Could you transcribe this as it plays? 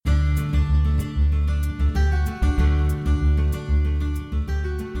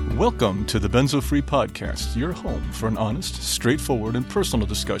Welcome to the Benzo Free Podcast, your home for an honest, straightforward, and personal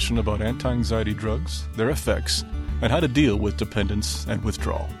discussion about anti-anxiety drugs, their effects, and how to deal with dependence and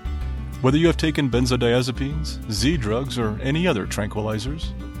withdrawal. Whether you have taken benzodiazepines, Z drugs, or any other tranquilizers,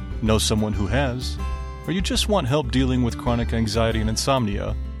 know someone who has, or you just want help dealing with chronic anxiety and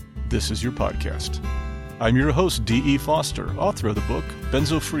insomnia, this is your podcast. I'm your host, D.E. Foster, author of the book,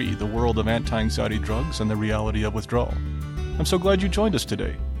 Benzo Free, The World of Anti-Anxiety Drugs and the Reality of Withdrawal. I'm so glad you joined us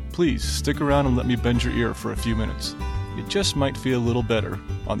today. Please stick around and let me bend your ear for a few minutes. It just might feel a little better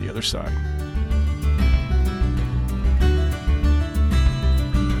on the other side.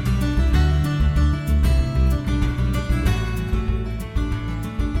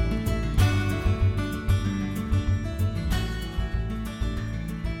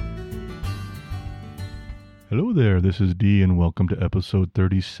 Hello there, this is Dee, and welcome to episode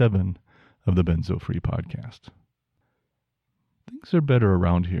 37 of the Benzo Free Podcast. Things are better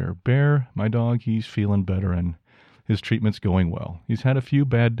around here. Bear, my dog, he's feeling better and his treatment's going well. He's had a few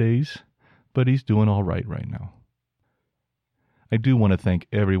bad days, but he's doing all right now. I do want to thank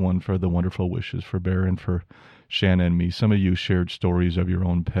everyone for the wonderful wishes for Bear and for Shanna and me. Some of you shared stories of your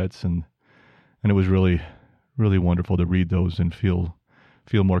own pets, and it was really, really wonderful to read those and feel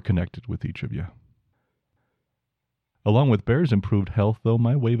more connected with each of you. Along with Bear's improved health, though,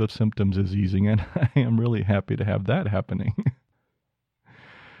 my wave of symptoms is easing, and I am really happy to have that happening.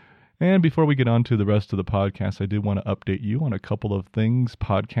 And before we get on to the rest of the podcast, I did want to update you on a couple of things,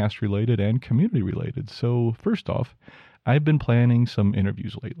 podcast-related and community-related. So first off, I've been planning some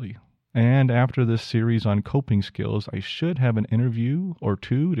interviews lately. And after this series on coping skills, I should have an interview or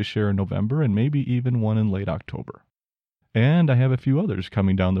two to share in November and maybe even one in late October. And I have a few others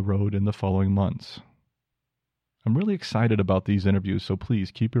coming down the road in the following months. I'm really excited about these interviews, so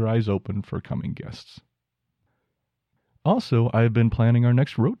please keep your eyes open for coming guests. Also, I've been planning our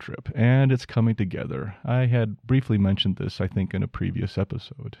next road trip, and it's coming together. I had briefly mentioned this, I think, in a previous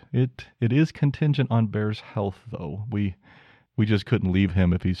episode. It is contingent on Bear's health, though. We just couldn't leave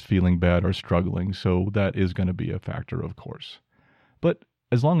him if he's feeling bad or struggling, so that is going to be a factor, of course. But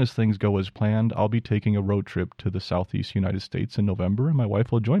as long as things go as planned, I'll be taking a road trip to the Southeast United States in November, and my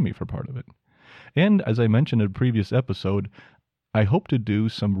wife will join me for part of it. And as I mentioned in a previous episode, I hope to do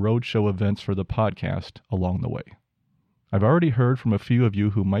some roadshow events for the podcast along the way. I've already heard from a few of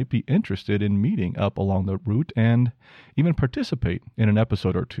you who might be interested in meeting up along the route and even participate in an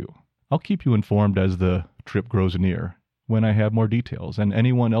episode or two. I'll keep you informed as the trip grows near when I have more details, and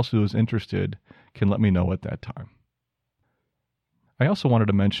anyone else who is interested can let me know at that time. I also wanted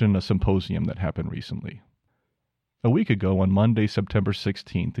to mention a symposium that happened recently. A week ago, on Monday, September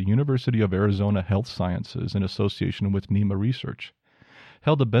 16th, the University of Arizona Health Sciences, in association with NEMA Research,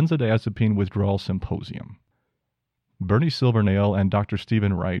 held a benzodiazepine withdrawal symposium. Bernie Silvernail and Dr.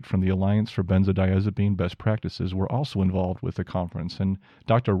 Stephen Wright from the Alliance for Benzodiazepine Best Practices were also involved with the conference, and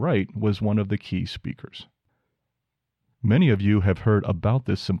Dr. Wright was one of the key speakers. Many of you have heard about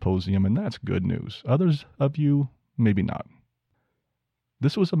this symposium, and that's good news. Others of you, maybe not.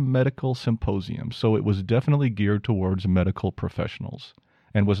 This was a medical symposium, so it was definitely geared towards medical professionals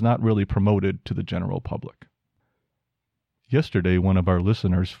and was not really promoted to the general public. Yesterday, one of our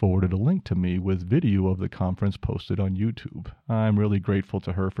listeners forwarded a link to me with video of the conference posted on YouTube. I'm really grateful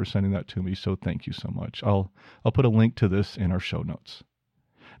to her for sending that to me, so thank you so much. I'll put a link to this in our show notes.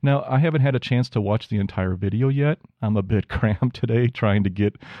 Now, I haven't had a chance to watch the entire video yet. I'm a bit cramped today trying to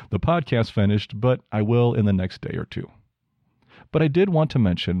get the podcast finished, but I will in the next day or two. But I did want to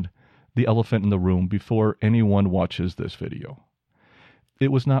mention the elephant in the room before anyone watches this video.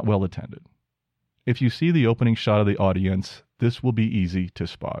 It was not well attended. If you see the opening shot of the audience, this will be easy to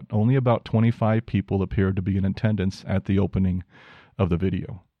spot. Only about 25 people appeared to be in attendance at the opening of the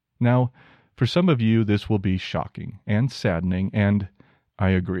video. Now, for some of you, this will be shocking and saddening, and I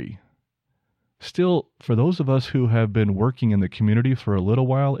agree. Still, for those of us who have been working in the community for a little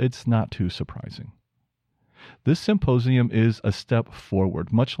while, it's not too surprising. This symposium is a step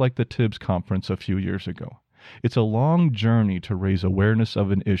forward, much like the TIBS conference a few years ago. It's a long journey to raise awareness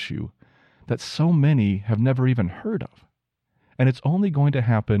of an issue that so many have never even heard of. And it's only going to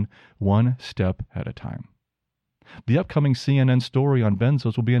happen one step at a time. The upcoming CNN story on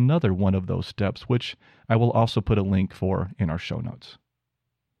benzos will be another one of those steps, which I will also put a link for in our show notes.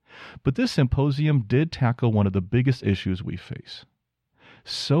 But this symposium did tackle one of the biggest issues we face.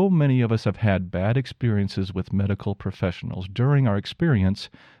 So many of us have had bad experiences with medical professionals during our experience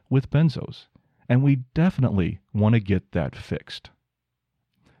with benzos, and we definitely want to get that fixed.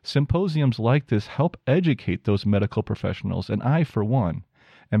 Symposiums like this help educate those medical professionals, and I, for one,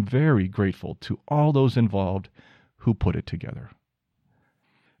 am very grateful to all those involved who put it together.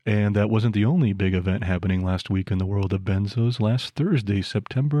 And that wasn't the only big event happening last week in the world of benzos. Last Thursday,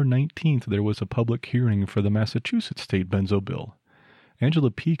 September 19th, there was a public hearing for the Massachusetts State Benzo Bill. Angela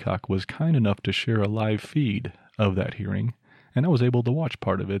Peacock was kind enough to share a live feed of that hearing, and I was able to watch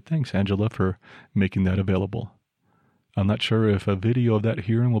part of it. Thanks, Angela, for making that available. I'm not sure if a video of that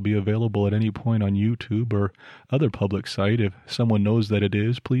hearing will be available at any point on YouTube or other public site. If someone knows that it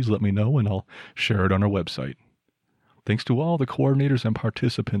is, please let me know and I'll share it on our website. Thanks to all the coordinators and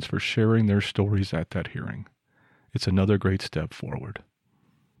participants for sharing their stories at that hearing. It's another great step forward.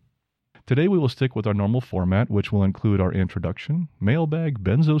 Today we will stick with our normal format, which will include our introduction, mailbag,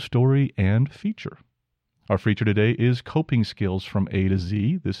 benzo story, and feature. Our feature today is coping skills from A to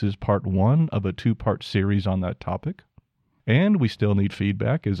Z. This is part 1 of a 2-part series on that topic. And we still need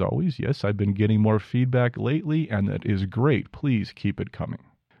feedback, as always. Yes, I've been getting more feedback lately, and that is great. Please keep it coming.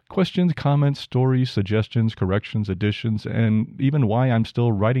 Questions, comments, stories, suggestions, corrections, additions, and even why I'm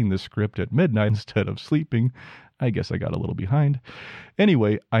still writing this script at midnight instead of sleeping. I guess I got a little behind.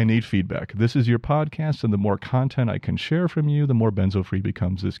 Anyway, I need feedback. This is your podcast, and the more content I can share from you, the more benzo-free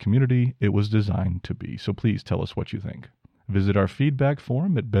becomes this community it was designed to be. So please tell us what you think. Visit our feedback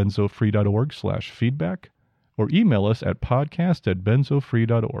forum at benzofree.org/feedback, or email us at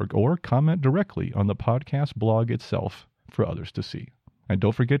podcast@benzofree.org, or comment directly on the podcast blog itself for others to see. And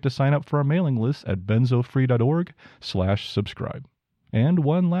don't forget to sign up for our mailing list at benzofree.org/subscribe. And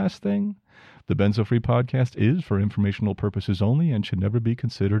one last thing, the Benzo Free podcast is for informational purposes only and should never be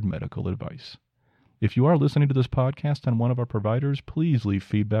considered medical advice. If you are listening to this podcast on one of our providers, please leave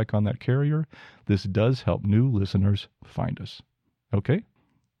feedback on that carrier. This does help new listeners find us. Okay,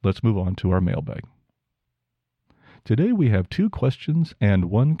 let's move on to our mailbag. Today we have 2 questions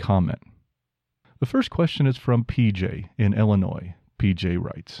and 1 comment. The first question is from PJ in Illinois. PJ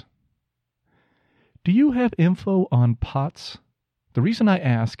writes, "Do you have info on POTS? The reason I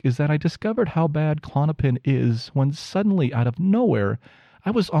ask is that I discovered how bad Klonopin is when suddenly, out of nowhere, I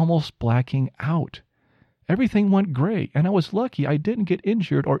was almost blacking out. Everything went gray, and I was lucky I didn't get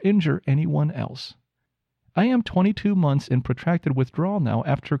injured or injure anyone else. I am 22 months in protracted withdrawal now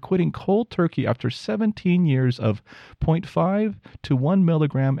after quitting cold turkey after 17 years of 0.5 to 1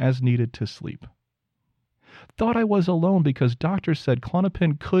 milligram as needed to sleep. Thought I was alone because doctor said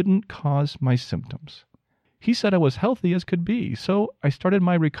Klonopin couldn't cause my symptoms. He said I was healthy as could be, so I started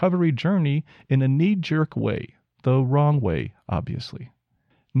my recovery journey in a knee-jerk way. The wrong way, obviously.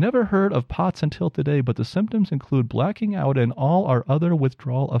 Never heard of POTS until today, but the symptoms include blacking out and all our other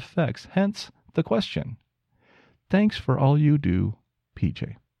withdrawal effects, hence the question. Thanks for all you do,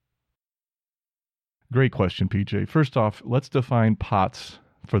 PJ." Great question, PJ. First off, let's define POTS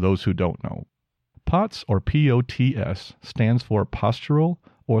for those who don't know. POTS, or POTS, stands for Postural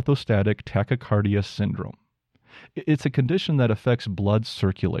Orthostatic Tachycardia Syndrome. It's a condition that affects blood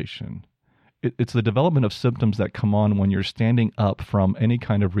circulation. It's the development of symptoms that come on when you're standing up from any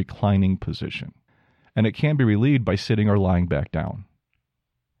kind of reclining position, and it can be relieved by sitting or lying back down.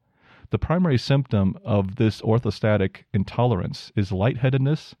 The primary symptom of this orthostatic intolerance is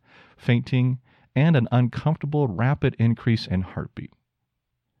lightheadedness, fainting, and an uncomfortable rapid increase in heartbeat.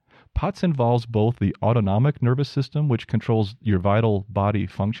 POTS involves both the autonomic nervous system, which controls your vital body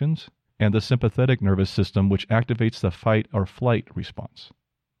functions, and the sympathetic nervous system, which activates the fight or flight response.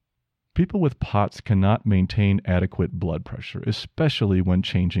 People with POTS cannot maintain adequate blood pressure, especially when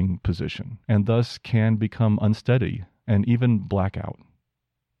changing position, and thus can become unsteady and even black out.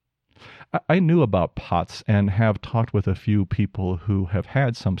 I knew about POTS and have talked with a few people who have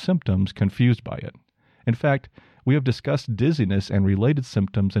had some symptoms confused by it. In fact, we have discussed dizziness and related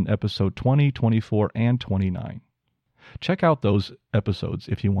symptoms in episode 20, 24, and 29. Check out those episodes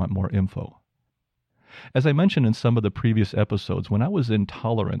if you want more info. As I mentioned in some of the previous episodes, when I was in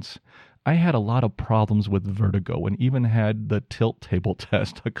tolerance, I had a lot of problems with vertigo and even had the tilt table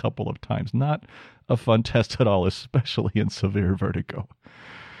test a couple of times. Not a fun test at all, especially in severe vertigo.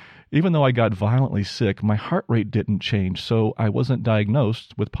 Even though I got violently sick, my heart rate didn't change, so I wasn't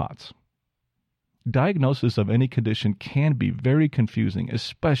diagnosed with POTS. Diagnosis of any condition can be very confusing,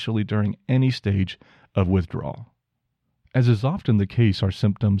 especially during any stage of withdrawal. As is often the case, our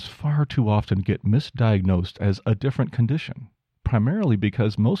symptoms far too often get misdiagnosed as a different condition, primarily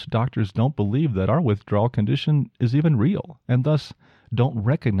because most doctors don't believe that our withdrawal condition is even real, and thus don't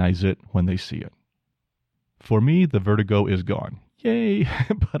recognize it when they see it. For me, the vertigo is gone. Yay!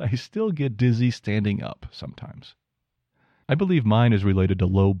 But I still get dizzy standing up sometimes. I believe mine is related to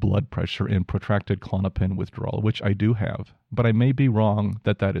low blood pressure and protracted Klonopin withdrawal, which I do have, but I may be wrong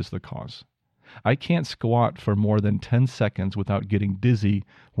that is the cause. I can't squat for more than 10 seconds without getting dizzy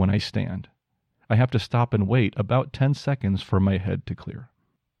when I stand. I have to stop and wait about 10 seconds for my head to clear.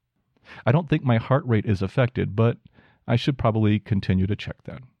 I don't think my heart rate is affected, but I should probably continue to check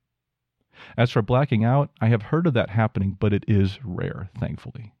that. As for blacking out, I have heard of that happening, but it is rare,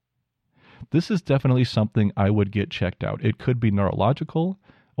 thankfully. This is definitely something I would get checked out. It could be neurological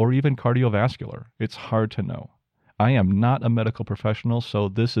or even cardiovascular. It's hard to know. I am not a medical professional, so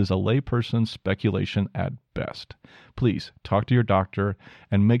this is a layperson's speculation at best. Please talk to your doctor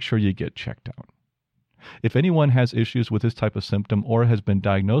and make sure you get checked out. If anyone has issues with this type of symptom or has been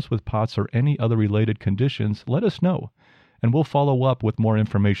diagnosed with POTS or any other related conditions, let us know, and we'll follow up with more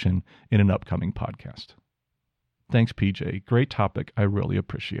information in an upcoming podcast. Thanks, PJ. Great topic. I really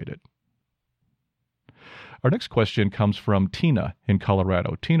appreciate it. Our next question comes from Tina in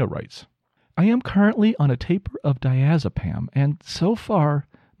Colorado. Tina writes, I am currently on a taper of diazepam, and so far,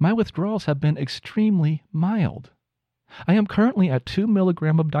 my withdrawals have been extremely mild. I am currently at 2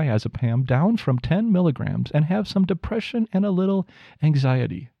 milligrams of diazepam, down from 10 milligrams, and have some depression and a little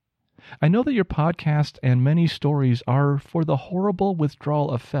anxiety. I know that your podcast and many stories are for the horrible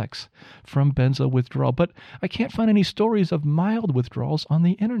withdrawal effects from benzo withdrawal, but I can't find any stories of mild withdrawals on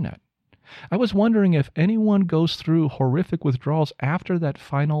the internet. I was wondering if anyone goes through horrific withdrawals after that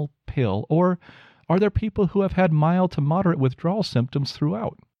final pill, or are there people who have had mild to moderate withdrawal symptoms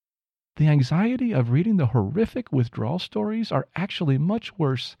throughout? The anxiety of reading the horrific withdrawal stories are actually much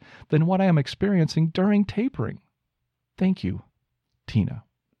worse than what I am experiencing during tapering. Thank you, Tina.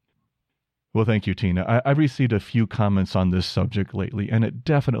 Well, thank you, Tina. I've received a few comments on this subject lately, and it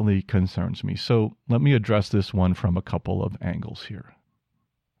definitely concerns me. So let me address this one from a couple of angles here.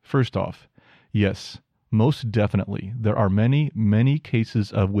 First off, yes, most definitely, there are many, many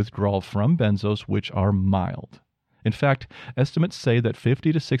cases of withdrawal from benzos which are mild. In fact, estimates say that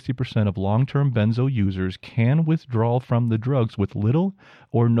 50 to 60% of long-term benzo users can withdraw from the drugs with little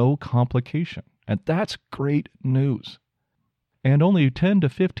or no complication, and that's great news. And only 10 to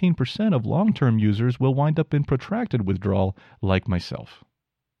 15% of long-term users will wind up in protracted withdrawal like myself.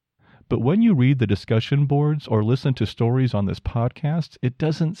 But when you read the discussion boards or listen to stories on this podcast, it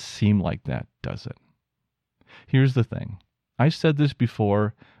doesn't seem like that, does it? Here's the thing. I've said this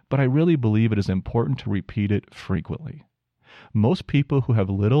before, but I really believe it is important to repeat it frequently. Most people who have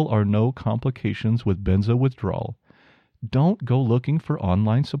little or no complications with benzo withdrawal don't go looking for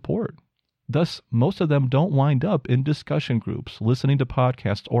online support. Thus, most of them don't wind up in discussion groups, listening to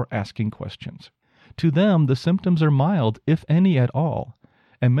podcasts, or asking questions. To them, the symptoms are mild, if any at all,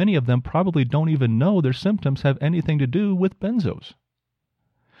 and many of them probably don't even know their symptoms have anything to do with benzos.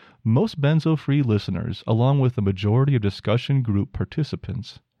 Most benzo-free listeners, along with the majority of discussion group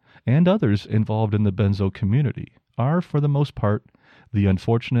participants, and others involved in the benzo community, are, for the most part, the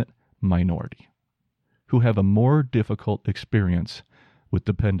unfortunate minority, who have a more difficult experience with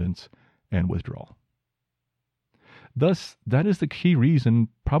dependence and withdrawal. Thus, that is the key reason,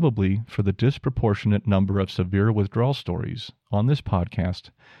 probably, for the disproportionate number of severe withdrawal stories on this podcast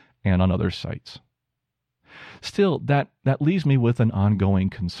and on other sites. Still, that leaves me with an ongoing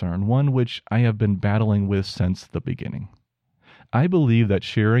concern, one which I have been battling with since the beginning. I believe that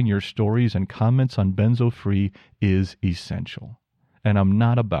sharing your stories and comments on benzo-free is essential, and I'm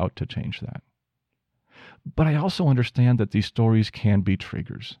not about to change that. But I also understand that these stories can be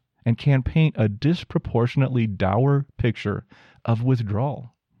triggers and can paint a disproportionately dour picture of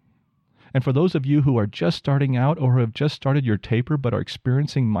withdrawal. And for those of you who are just starting out or have just started your taper but are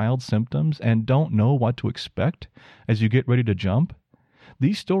experiencing mild symptoms and don't know what to expect as you get ready to jump,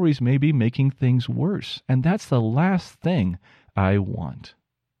 these stories may be making things worse, and that's the last thing I want.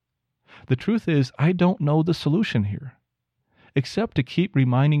 The truth is, I don't know the solution here, except to keep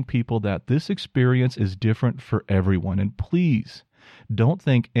reminding people that this experience is different for everyone, and please, don't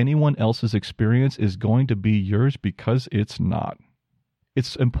think anyone else's experience is going to be yours, because it's not.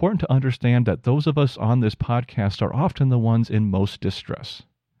 It's important to understand that those of us on this podcast are often the ones in most distress.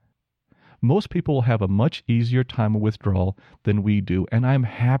 Most people will have a much easier time of withdrawal than we do, and I'm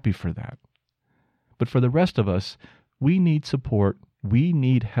happy for that. But for the rest of us, we need support, we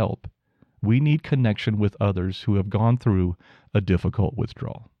need help, we need connection with others who have gone through a difficult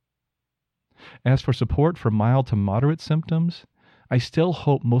withdrawal. As for support for mild to moderate symptoms, I still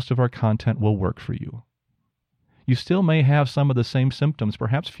hope most of our content will work for you. You still may have some of the same symptoms,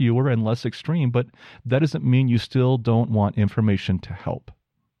 perhaps fewer and less extreme, but that doesn't mean you still don't want information to help.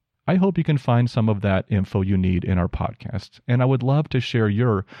 I hope you can find some of that info you need in our podcast, and I would love to share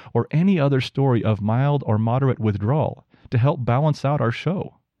your or any other story of mild or moderate withdrawal to help balance out our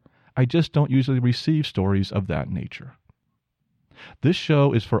show. I just don't usually receive stories of that nature. This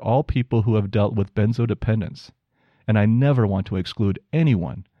show is for all people who have dealt with benzodependence, and I never want to exclude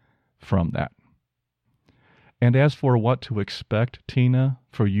anyone from that. And as for what to expect, Tina,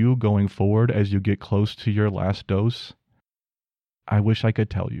 for you going forward as you get close to your last dose, I wish I could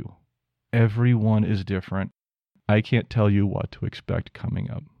tell you. Everyone is different. I can't tell you what to expect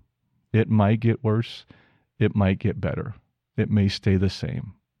coming up. It might get worse. It might get better. It may stay the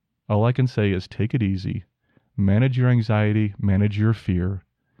same. All I can say is take it easy, manage your anxiety, manage your fear,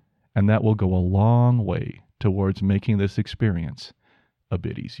 and that will go a long way towards making this experience a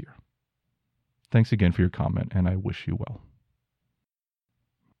bit easier. Thanks again for your comment, and I wish you well.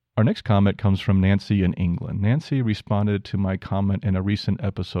 Our next comment comes from Nancy in England. Nancy responded to my comment in a recent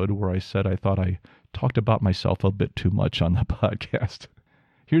episode where I said I thought I talked about myself a bit too much on the podcast.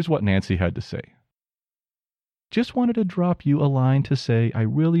 Here's what Nancy had to say. Just wanted to drop you a line to say I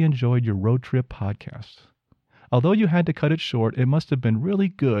really enjoyed your road trip podcast. Although you had to cut it short, it must have been really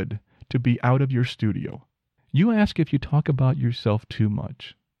good to be out of your studio. You ask if you talk about yourself too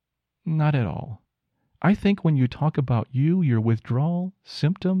much. Not at all. I think when you talk about you, your withdrawal,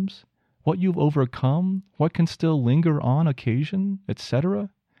 symptoms, what you've overcome, what can still linger on occasion, etc.,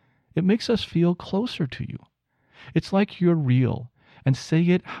 it makes us feel closer to you. It's like you're real, and say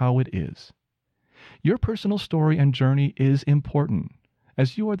it how it is. Your personal story and journey is important,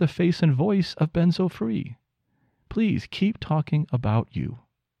 as you are the face and voice of Benzo Free. Please keep talking about you.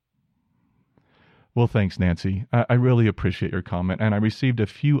 Well, thanks, Nancy. I really appreciate your comment, and I received a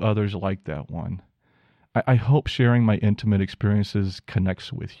few others like that one. I hope sharing my intimate experiences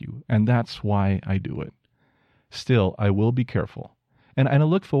connects with you, and that's why I do it. Still, I will be careful, and I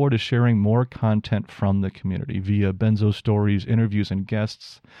look forward to sharing more content from the community via Benzo stories, interviews and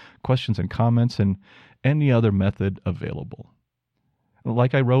guests, questions and comments, and any other method available.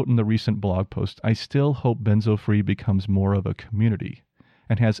 Like I wrote in the recent blog post, I still hope Benzo Free becomes more of a community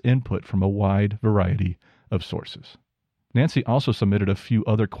and has input from a wide variety of sources. Nancy also submitted a few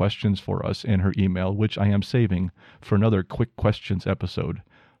other questions for us in her email, which I am saving for another Quick Questions episode,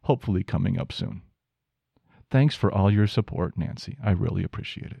 hopefully coming up soon. Thanks for all your support, Nancy. I really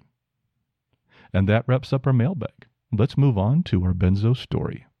appreciate it. And that wraps up our mailbag. Let's move on to our Benzo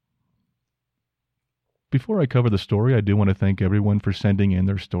story. Before I cover the story, I do want to thank everyone for sending in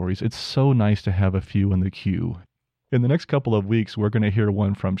their stories. It's so nice to have a few in the queue. In the next couple of weeks, we're going to hear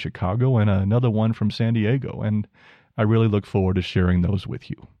one from Chicago and another one from San Diego, and I really look forward to sharing those with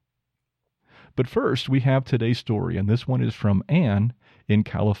you. But first, we have today's story, and this one is from Anne in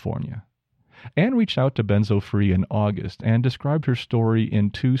California. Anne reached out to Benzo Free in August and described her story in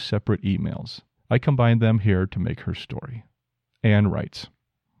 2 separate emails. I combined them here to make her story. Anne writes,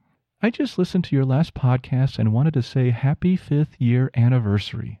 I just listened to your last podcast and wanted to say happy 5th year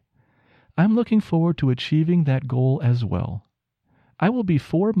anniversary. I'm looking forward to achieving that goal as well. I will be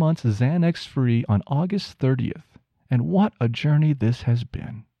 4 months Xanax free on August 30th, and what a journey this has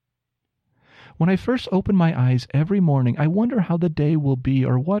been. When I first open my eyes every morning, I wonder how the day will be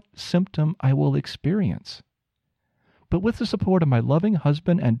or what symptom I will experience. But with the support of my loving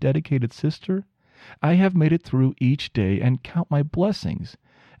husband and dedicated sister, I have made it through each day and count my blessings,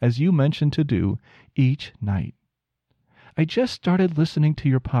 as you mentioned to do, each night. I just started listening to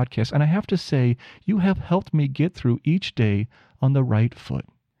your podcast, and I have to say, you have helped me get through each day on the right foot.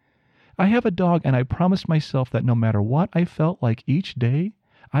 I have a dog, and I promised myself that no matter what I felt like each day,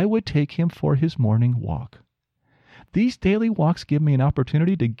 I would take him for his morning walk. These daily walks give me an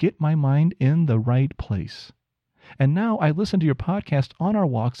opportunity to get my mind in the right place. And now I listen to your podcast on our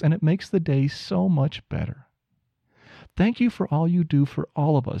walks, and it makes the day so much better. Thank you for all you do for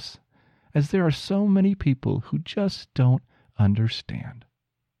all of us, as there are so many people who just don't understand.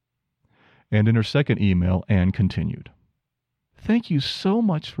 And in her second email, Anne continued, Thank you so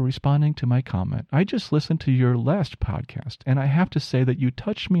much for responding to my comment. I just listened to your last podcast, and I have to say that you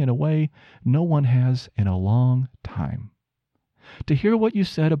touched me in a way no one has in a long time. To hear what you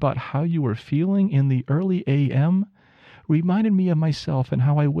said about how you were feeling in the early a.m. reminded me of myself and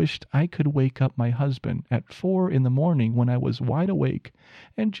how I wished I could wake up my husband at 4 in the morning when I was wide awake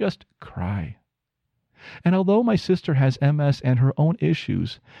and just cry. And although my sister has MS and her own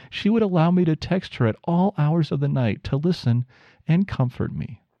issues, she would allow me to text her at all hours of the night to listen and comfort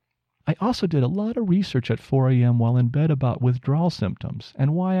me. I also did a lot of research at 4 a.m. while in bed about withdrawal symptoms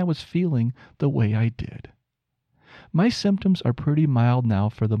and why I was feeling the way I did. My symptoms are pretty mild now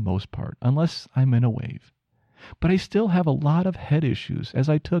for the most part, unless I'm in a wave. But I still have a lot of head issues as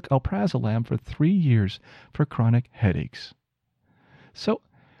I took alprazolam for 3 years for chronic headaches. So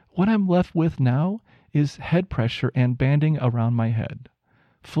what I'm left with now is head pressure and banding around my head,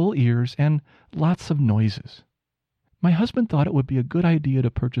 full ears, and lots of noises. My husband thought it would be a good idea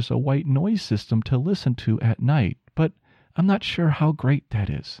to purchase a white noise system to listen to at night, but I'm not sure how great that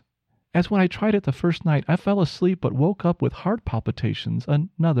is. As when I tried it the first night, I fell asleep but woke up with heart palpitations,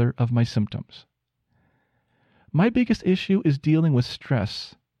 another of my symptoms. My biggest issue is dealing with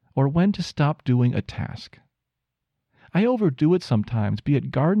stress or when to stop doing a task. I overdo it sometimes, be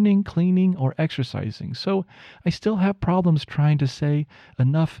it gardening, cleaning, or exercising, so I still have problems trying to say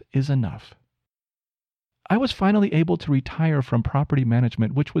enough is enough. I was finally able to retire from property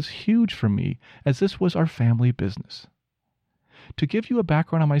management, which was huge for me as this was our family business. To give you a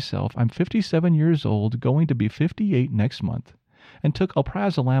background on myself, I'm 57 years old, going to be 58 next month, and took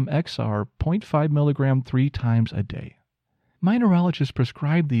Alprazolam XR 0.5 milligram 3 times a day. My neurologist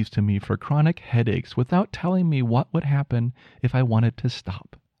prescribed these to me for chronic headaches without telling me what would happen if I wanted to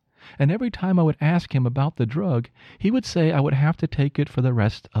stop. And every time I would ask him about the drug, he would say I would have to take it for the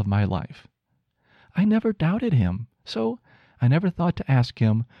rest of my life. I never doubted him, so I never thought to ask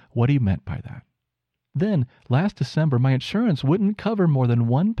him what he meant by that. Then, last December, my insurance wouldn't cover more than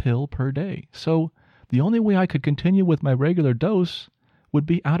 1 pill per day, so the only way I could continue with my regular dose would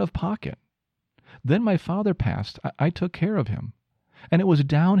be out of pocket. Then my father passed. I took care of him. And it was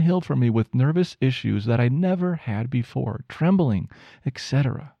downhill for me with nervous issues that I never had before, trembling,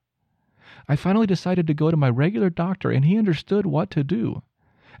 etc. I finally decided to go to my regular doctor, and he understood what to do.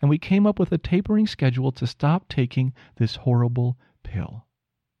 And we came up with a tapering schedule to stop taking this horrible pill.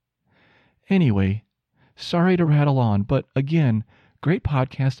 Anyway, sorry to rattle on, but again, great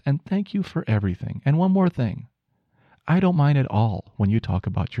podcast, and thank you for everything. And one more thing. I don't mind at all when you talk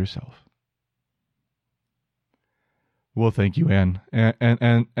about yourself. Well, thank you, Anne,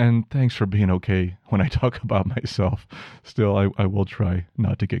 and thanks for being okay when I talk about myself. Still, I will try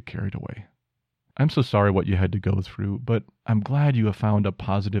not to get carried away. I'm so sorry what you had to go through, but I'm glad you have found a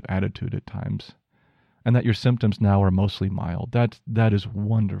positive attitude at times, and that your symptoms now are mostly mild. That is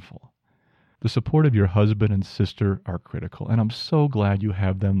wonderful. The support of your husband and sister are critical, and I'm so glad you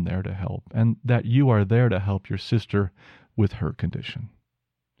have them there to help, and that you are there to help your sister with her condition.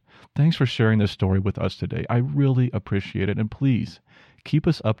 Thanks for sharing this story with us today. I really appreciate it, and please keep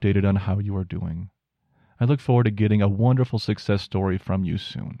us updated on how you are doing. I look forward to getting a wonderful success story from you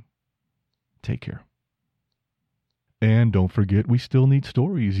soon. Take care. And don't forget, we still need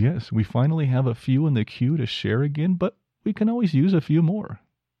stories. Yes, we finally have a few in the queue to share again, but we can always use a few more,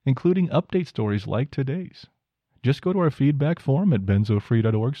 including update stories like today's. Just go to our feedback form at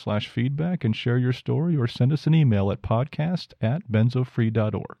benzofree.org/feedback and share your story, or send us an email at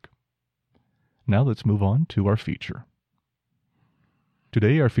podcast@benzofree.org. Now let's move on to our feature.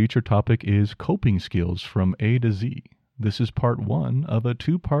 Today our feature topic is coping skills from A to Z. This is part 1 of a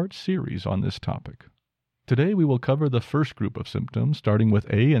 2-part series on this topic. Today we will cover the first group of symptoms, starting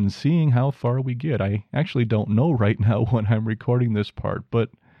with A and seeing how far we get. I actually don't know right now when I'm recording this part, but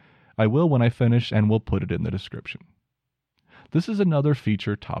I will when I finish, and we'll put it in the description. This is another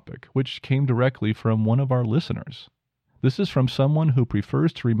feature topic, which came directly from one of our listeners. This is from someone who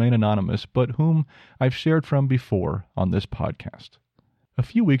prefers to remain anonymous, but whom I've shared from before on this podcast. A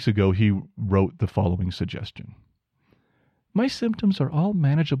few weeks ago, he wrote the following suggestion. My symptoms are all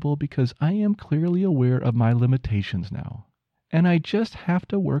manageable because I am clearly aware of my limitations now, and I just have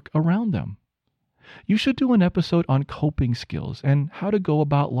to work around them. You should do an episode on coping skills and how to go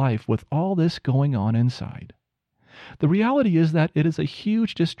about life with all this going on inside. The reality is that it is a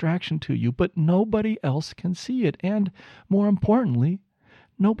huge distraction to you, but nobody else can see it, and, more importantly,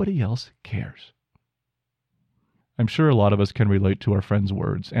 nobody else cares. I'm sure a lot of us can relate to our friend's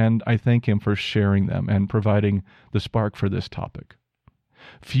words, and I thank him for sharing them and providing the spark for this topic.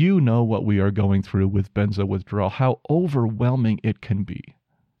 Few know what we are going through with benzo withdrawal, how overwhelming it can be.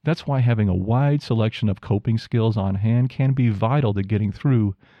 That's why having a wide selection of coping skills on hand can be vital to getting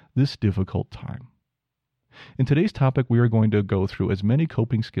through this difficult time. In today's topic, we are going to go through as many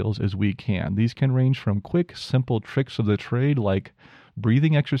coping skills as we can. These can range from quick, simple tricks of the trade like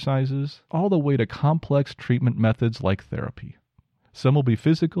breathing exercises, all the way to complex treatment methods like therapy. Some will be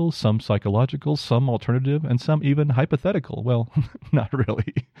physical, some psychological, some alternative, and some even hypothetical. Well, not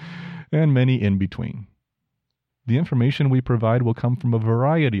really. And many in between. The information we provide will come from a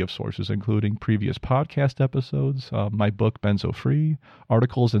variety of sources, including previous podcast episodes, my book, Benzo Free,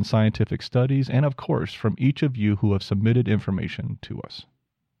 articles and scientific studies, and of course, from each of you who have submitted information to us.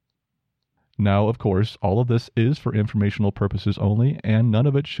 Now, of course, all of this is for informational purposes only, and none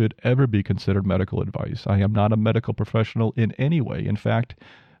of it should ever be considered medical advice. I am not a medical professional in any way. In fact,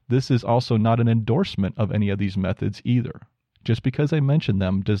 this is also not an endorsement of any of these methods either. Just because I mention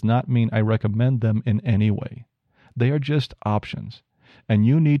them does not mean I recommend them in any way. They are just options, and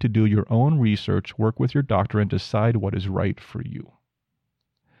you need to do your own research, work with your doctor, and decide what is right for you.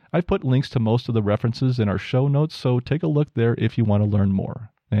 I've put links to most of the references in our show notes, so take a look there if you want to learn more.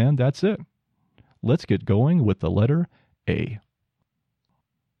 And that's it. Let's get going with the letter A.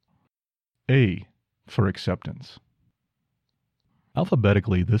 A for acceptance.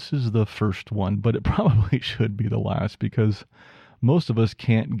 Alphabetically, this is the first one, but it probably should be the last because most of us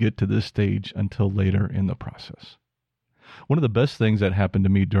can't get to this stage until later in the process. One of the best things that happened to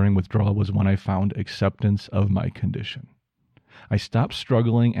me during withdrawal was when I found acceptance of my condition. I stopped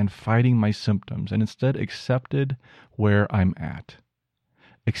struggling and fighting my symptoms and instead accepted where I'm at.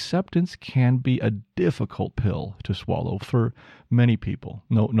 Acceptance can be a difficult pill to swallow for many people.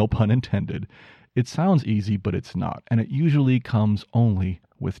 No pun intended. It sounds easy, but it's not, and it usually comes only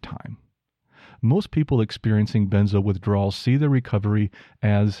with time. Most people experiencing benzo withdrawal see their recovery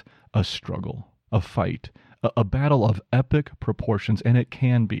as a struggle, a fight, a battle of epic proportions, and it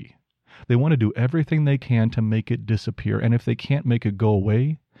can be. They want to do everything they can to make it disappear, and if they can't make it go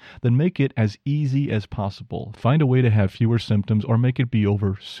away, then make it as easy as possible. Find a way to have fewer symptoms or make it be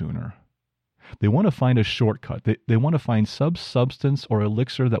over sooner. They want to find a shortcut. They want to find some substance or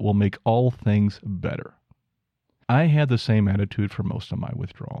elixir that will make all things better. I had the same attitude for most of my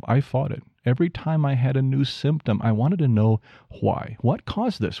withdrawal. I fought it. Every time I had a new symptom, I wanted to know why. What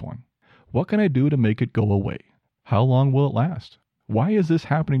caused this one? What can I do to make it go away? How long will it last? Why is this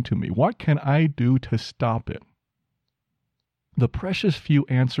happening to me? What can I do to stop it? The precious few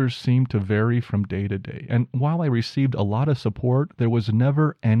answers seemed to vary from day to day, and while I received a lot of support, there was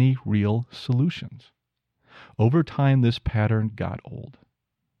never any real solutions. Over time, this pattern got old.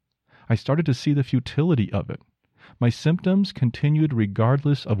 I started to see the futility of it. My symptoms continued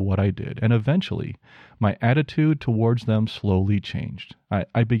regardless of what I did, and eventually, my attitude towards them slowly changed.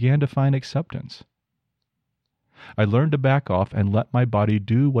 I began to find acceptance. I learned to back off and let my body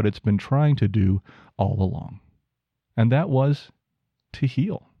do what it's been trying to do all along. And that was to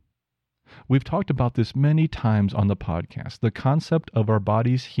heal. We've talked about this many times on the podcast, the concept of our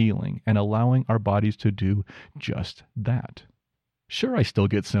bodies healing and allowing our bodies to do just that. Sure, I still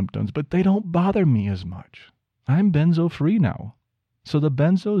get symptoms, but they don't bother me as much. I'm benzo-free now. So the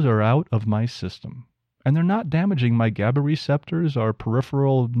benzos are out of my system. And they're not damaging my GABA receptors, our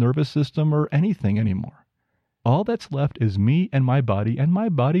peripheral nervous system, or anything anymore. All that's left is me and my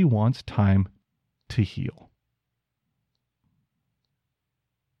body wants time to heal.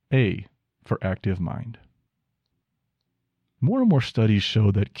 A for active mind. More and more studies show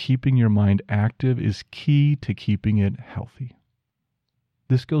that keeping your mind active is key to keeping it healthy.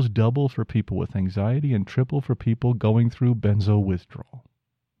 This goes double for people with anxiety and triple for people going through benzo withdrawal.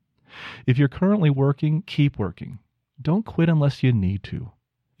 If you're currently working, keep working. Don't quit unless you need to.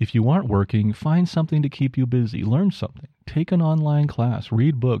 If you aren't working, find something to keep you busy. Learn something. Take an online class.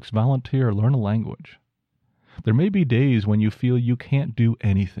 Read books. Volunteer. Learn a language. There may be days when you feel you can't do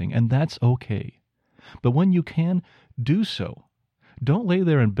anything, and that's okay. But when you can, do so. Don't lay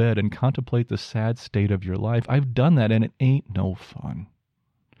there in bed and contemplate the sad state of your life. I've done that, and it ain't no fun.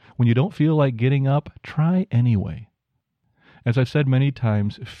 When you don't feel like getting up, try anyway. As I've said many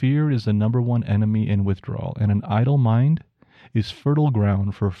times, fear is the number one enemy in withdrawal, and an idle mind is fertile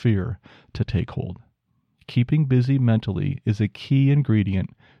ground for fear to take hold. Keeping busy mentally is a key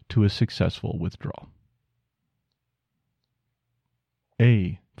ingredient to a successful withdrawal.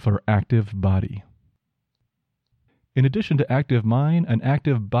 A for active body. In addition to active mind, an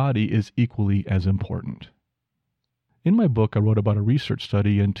active body is equally as important. In my book, I wrote about a research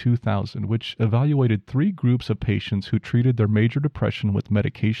study in 2000 which evaluated 3 groups of patients who treated their major depression with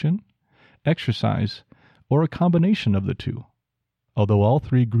medication, exercise, or a combination of the two. Although all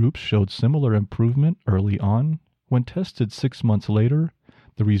 3 groups showed similar improvement early on, when tested 6 months later,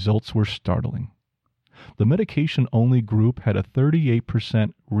 the results were startling. The medication-only group had a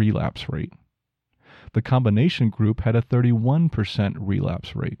 38% relapse rate. The combination group had a 31%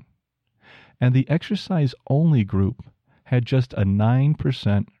 relapse rate. And the exercise-only group had just a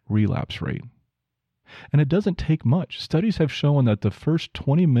 9% relapse rate. And it doesn't take much. Studies have shown that the first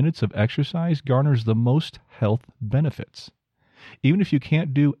 20 minutes of exercise garners the most health benefits. Even if you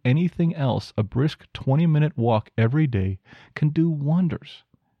can't do anything else, a brisk 20-minute walk every day can do wonders.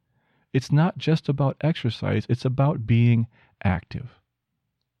 It's not just about exercise, it's about being active.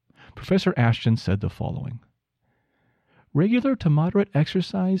 Professor Ashton said the following: regular to moderate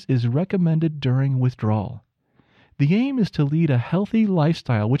exercise is recommended during withdrawal. The aim is to lead a healthy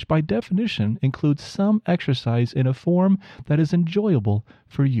lifestyle, which by definition includes some exercise in a form that is enjoyable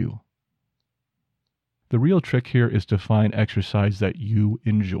for you. The real trick here is to find exercise that you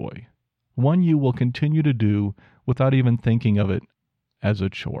enjoy, one you will continue to do without even thinking of it as a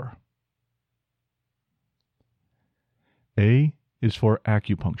chore. A is for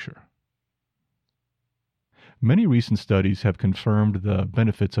acupuncture. Many recent studies have confirmed the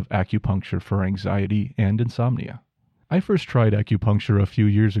benefits of acupuncture for anxiety and insomnia. I first tried acupuncture a few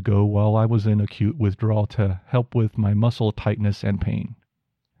years ago while I was in acute withdrawal to help with my muscle tightness and pain.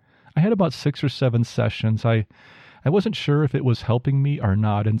 I had about 6 or 7 sessions. I wasn't sure if it was helping me or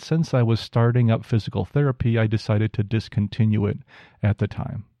not, and since I was starting up physical therapy, I decided to discontinue it at the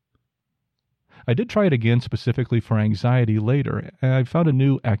time. I did try it again specifically for anxiety later, and I found a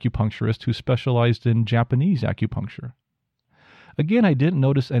new acupuncturist who specialized in Japanese acupuncture. Again, I didn't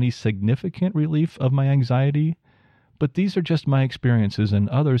notice any significant relief of my anxiety, but these are just my experiences, and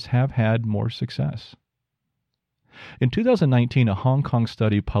others have had more success. In 2019, a Hong Kong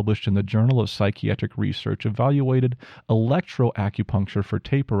study published in the Journal of Psychiatric Research evaluated electroacupuncture for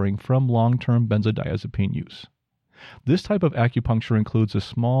tapering from long-term benzodiazepine use. This type of acupuncture includes a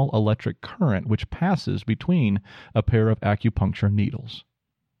small electric current which passes between a pair of acupuncture needles.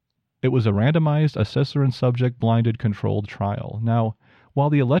 It was a randomized, assessor and subject blinded controlled trial. Now,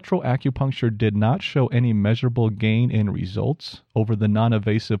 while the electroacupuncture did not show any measurable gain in results over the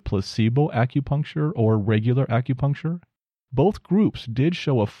non-invasive placebo acupuncture or regular acupuncture, both groups did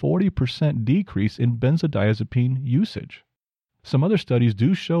show a 40% decrease in benzodiazepine usage. Some other studies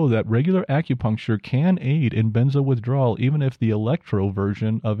do show that regular acupuncture can aid in benzo withdrawal even if the electro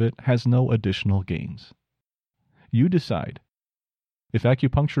version of it has no additional gains. You decide. If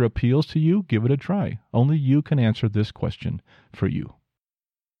acupuncture appeals to you, give it a try. Only you can answer this question for you.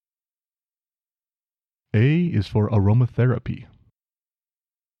 A is for aromatherapy.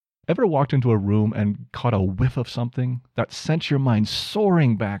 Ever walked into a room and caught a whiff of something that sent your mind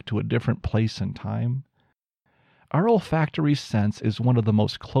soaring back to a different place and time? Our olfactory sense is one of the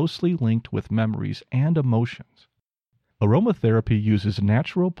most closely linked with memories and emotions. Aromatherapy uses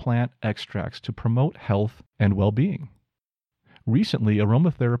natural plant extracts to promote health and well-being. Recently,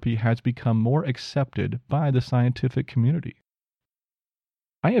 aromatherapy has become more accepted by the scientific community.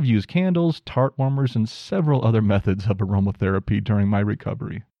 I have used candles, tart warmers, and several other methods of aromatherapy during my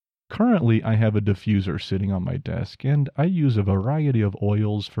recovery. Currently, I have a diffuser sitting on my desk, and I use a variety of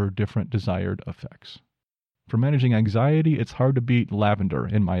oils for different desired effects. For managing anxiety, it's hard to beat lavender,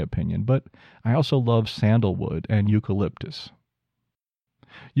 in my opinion, but I also love sandalwood and eucalyptus.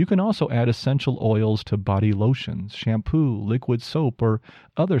 You can also add essential oils to body lotions, shampoo, liquid soap, or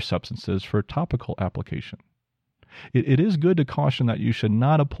other substances for topical application. It is good to caution that you should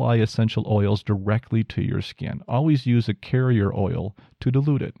not apply essential oils directly to your skin. Always use a carrier oil to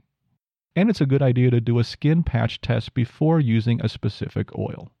dilute it. And it's a good idea to do a skin patch test before using a specific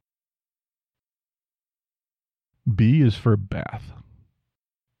oil. B is for bath.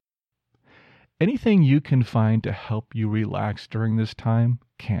 Anything you can find to help you relax during this time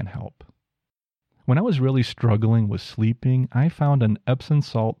can help. When I was really struggling with sleeping, I found an Epsom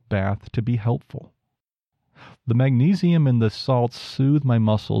salt bath to be helpful. The magnesium in the salts soothed my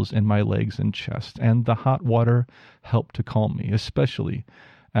muscles in my legs and chest, and the hot water helped to calm me, especially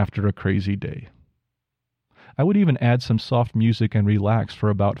after a crazy day. I would even add some soft music and relax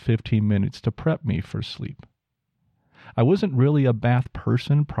for about 15 minutes to prep me for sleep. I wasn't really a bath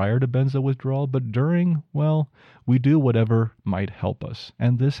person prior to benzo withdrawal, but during, we do whatever might help us,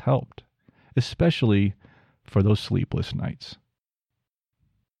 and this helped, especially for those sleepless nights.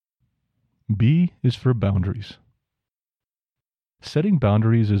 B is for boundaries. Setting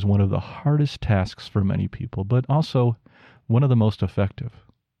boundaries is one of the hardest tasks for many people, but also one of the most effective.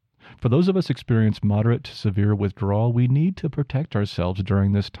 For those of us experiencing moderate to severe withdrawal, we need to protect ourselves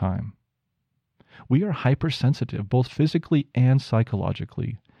during this time. We are hypersensitive, both physically and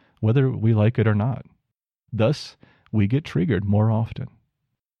psychologically, whether we like it or not. Thus, we get triggered more often.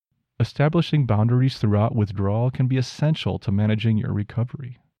 Establishing boundaries throughout withdrawal can be essential to managing your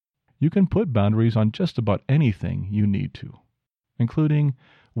recovery. You can put boundaries on just about anything you need to, including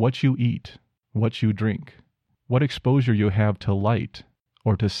what you eat, what you drink, what exposure you have to light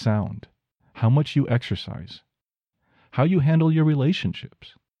or to sound, how much you exercise, how you handle your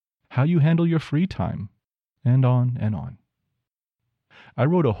relationships, how you handle your free time, and on and on. I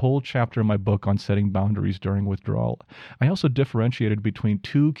wrote a whole chapter in my book on setting boundaries during withdrawal. I also differentiated between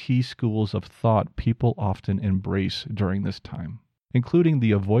 2 key schools of thought people often embrace during this time, including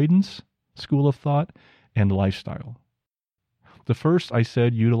the avoidance school of thought and lifestyle. The first, I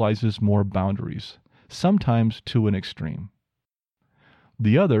said, utilizes more boundaries, sometimes to an extreme.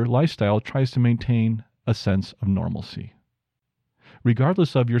 The other, lifestyle, tries to maintain a sense of normalcy.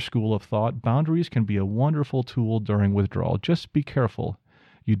 Regardless of your school of thought, boundaries can be a wonderful tool during withdrawal. Just be careful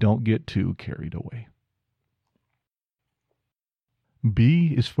you don't get too carried away.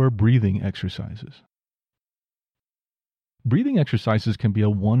 B is for breathing exercises. Breathing exercises can be a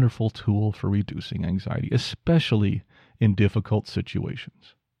wonderful tool for reducing anxiety, especially in difficult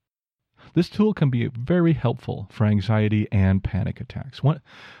situations. This tool can be very helpful for anxiety and panic attacks. One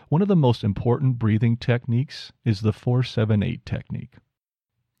of the most important breathing techniques is the 4-7-8 technique,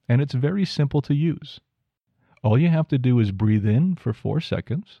 and it's very simple to use. All you have to do is breathe in for 4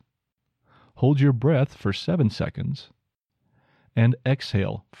 seconds, hold your breath for 7 seconds, and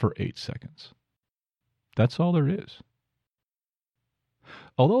exhale for 8 seconds. That's all there is.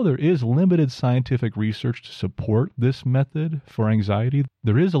 Although there is limited scientific research to support this method for anxiety,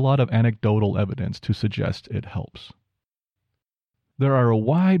 there is a lot of anecdotal evidence to suggest it helps. There are a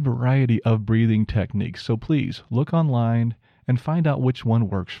wide variety of breathing techniques, so please look online and find out which one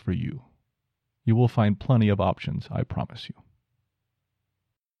works for you. You will find plenty of options, I promise you.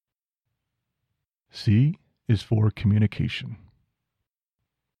 C is for communication.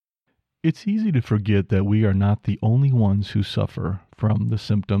 It's easy to forget that we are not the only ones who suffer from the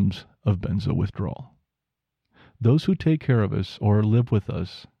symptoms of benzo withdrawal. Those who take care of us or live with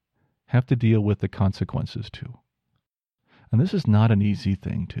us have to deal with the consequences too. And this is not an easy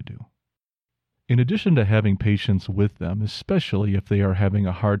thing to do. In addition to having patience with them, especially if they are having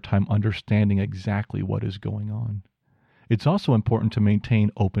a hard time understanding exactly what is going on, it's also important to maintain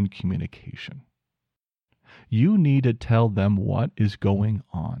open communication. You need to tell them what is going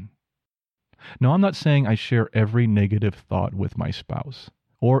on. Now, I'm not saying I share every negative thought with my spouse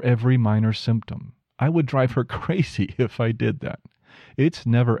or every minor symptom. I would drive her crazy if I did that. It's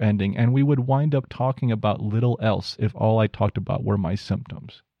never ending, and we would wind up talking about little else if all I talked about were my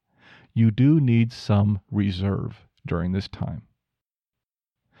symptoms. You do need some reserve during this time.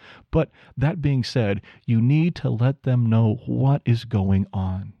 But that being said, you need to let them know what is going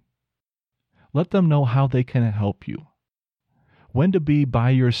on. Let them know how they can help you, when to be by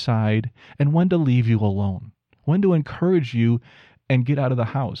your side and when to leave you alone, when to encourage you and get out of the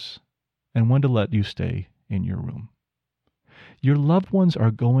house, and when to let you stay in your room. Your loved ones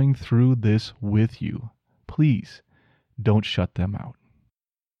are going through this with you. Please don't shut them out.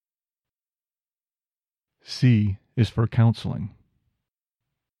 C is for counseling.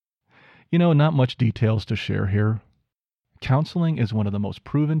 Not much details to share here. Counseling is one of the most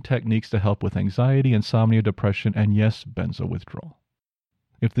proven techniques to help with anxiety, insomnia, depression, and yes, benzo withdrawal.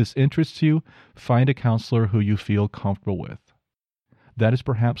 If this interests you, find a counselor who you feel comfortable with. That is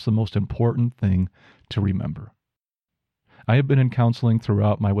perhaps the most important thing to remember. I have been in counseling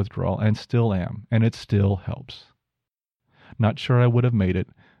throughout my withdrawal and still am, and it still helps. Not sure I would have made it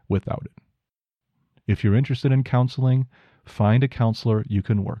without it. If you're interested in counseling, find a counselor you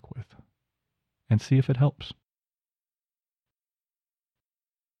can work with and see if it helps.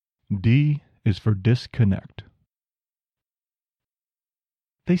 D is for disconnect.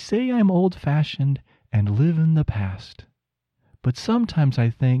 They say I'm old-fashioned and live in the past, but sometimes I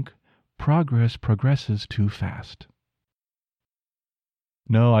think progress progresses too fast.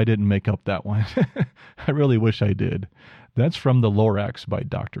 No, I didn't make up that one. I really wish I did. That's from The Lorax by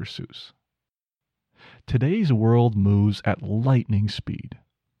Dr. Seuss. Today's world moves at lightning speed,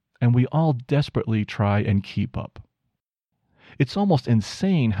 and we all desperately try and keep up. It's almost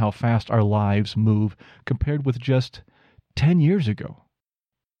insane how fast our lives move compared with just 10 years ago.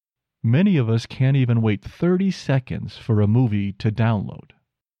 Many of us can't even wait 30 seconds for a movie to download.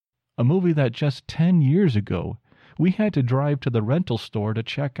 A movie that just 10 years ago we had to drive to the rental store to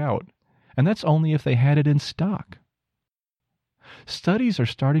check out, and that's only if they had it in stock. Studies are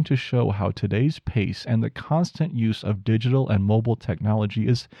starting to show how today's pace and the constant use of digital and mobile technology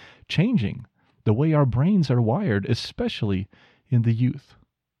is changing the way our brains are wired, especially in the youth.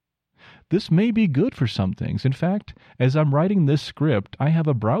 This may be good for some things. In fact, as I'm writing this script, I have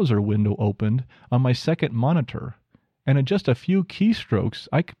a browser window opened on my second monitor, and in just a few keystrokes,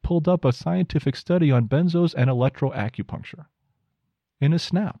 I pulled up a scientific study on benzos and electroacupuncture in a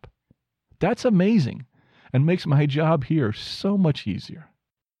snap. That's amazing and makes my job here so much easier.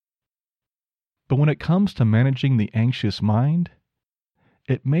 But when it comes to managing the anxious mind,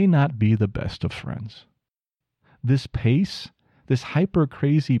 it may not be the best of friends. This pace, this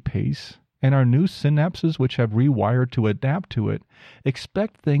hyper-crazy pace, and our new synapses which have rewired to adapt to it,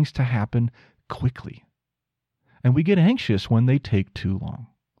 expect things to happen quickly. And we get anxious when they take too long.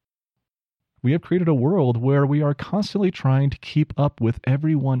 We have created a world where we are constantly trying to keep up with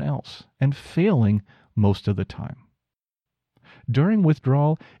everyone else and failing most of the time. During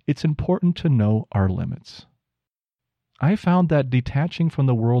withdrawal, it's important to know our limits. I found that detaching from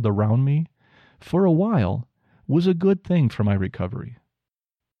the world around me, for a while, was a good thing for my recovery.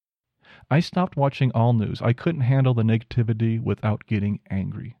 I stopped watching all news. I couldn't handle the negativity without getting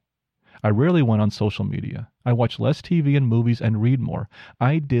angry. I rarely went on social media. I watched less TV and movies and read more.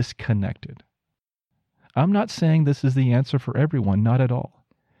 I disconnected. I'm not saying this is the answer for everyone, not at all.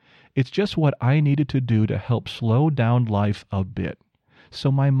 It's just what I needed to do to help slow down life a bit,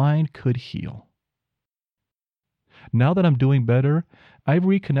 so my mind could heal. Now that I'm doing better, I've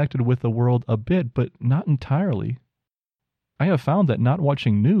reconnected with the world a bit, but not entirely. I have found that not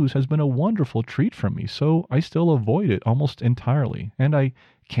watching news has been a wonderful treat for me, so I still avoid it almost entirely, and I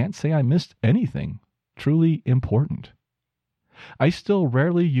can't say I missed anything truly important. I still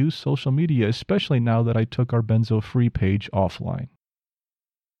rarely use social media, especially now that I took our Benzo-free page offline.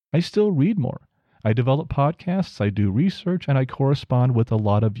 I still read more. I develop podcasts, I do research, and I correspond with a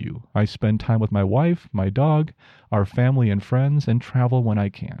lot of you. I spend time with my wife, my dog, our family and friends, and travel when I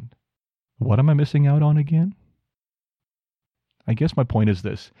can. What am I missing out on again? I guess my point is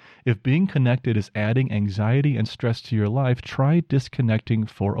this. If being connected is adding anxiety and stress to your life, try disconnecting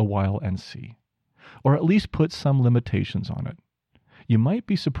for a while and see. Or at least put some limitations on it. You might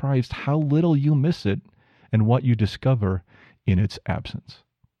be surprised how little you miss it and what you discover in its absence.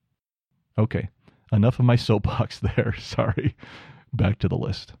 Okay, enough of my soapbox there. Sorry. Back to the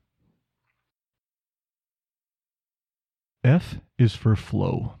list. F is for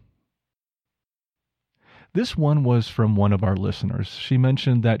flow. This one was from one of our listeners. She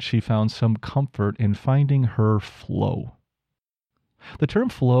mentioned that she found some comfort in finding her flow. The term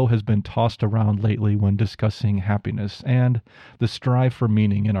flow has been tossed around lately when discussing happiness and the strive for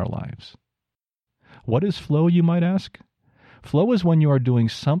meaning in our lives. What is flow, you might ask? Flow is when you are doing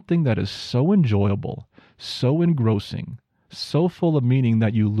something that is so enjoyable, so engrossing, so full of meaning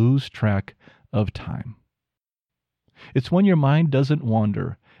that you lose track of time. It's when your mind doesn't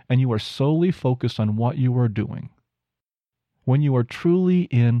wander and you are solely focused on what you are doing. When you are truly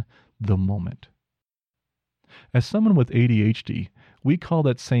in the moment. As someone with ADHD, we call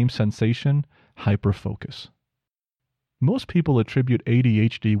that same sensation hyperfocus. Most people attribute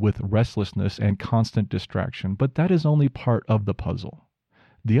ADHD with restlessness and constant distraction, but that is only part of the puzzle.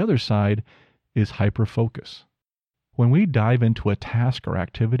 The other side is hyperfocus. When we dive into a task or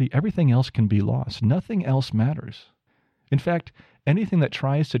activity, everything else can be lost. Nothing else matters. In fact, anything that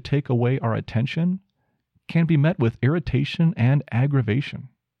tries to take away our attention can be met with irritation and aggravation.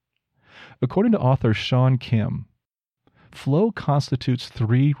 According to author Sean Kim, flow constitutes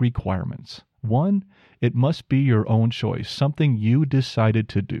 3 requirements. 1, it must be your own choice, something you decided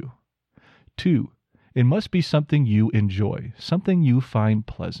to do. 2, it must be something you enjoy, something you find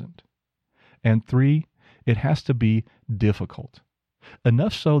pleasant. And 3, it has to be difficult.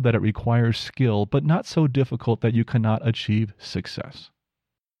 Enough so that it requires skill, but not so difficult that you cannot achieve success.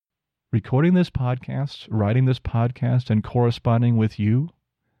 Recording this podcast, writing this podcast, and corresponding with you,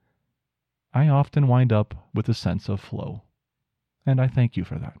 I often wind up with a sense of flow. And I thank you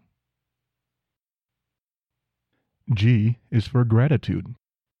for that. G is for gratitude.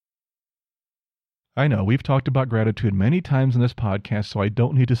 I know we've talked about gratitude many times in this podcast, so I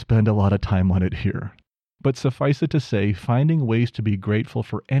don't need to spend a lot of time on it here. But suffice it to say, finding ways to be grateful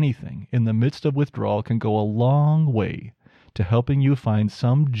for anything in the midst of withdrawal can go a long way to helping you find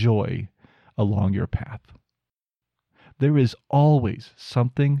some joy along your path. There is always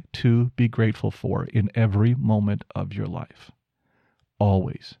something to be grateful for in every moment of your life.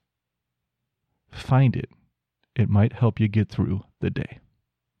 Always. Find it. It might help you get through the day.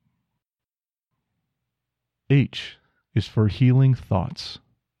 H is for healing thoughts.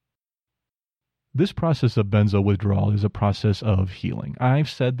 This process of benzo withdrawal is a process of healing. I've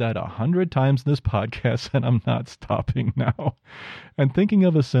said that 100 times in this podcast, and I'm not stopping now. And thinking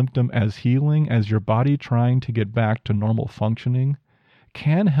of a symptom as healing, as your body trying to get back to normal functioning,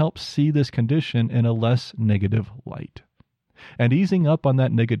 can help see this condition in a less negative light. And easing up on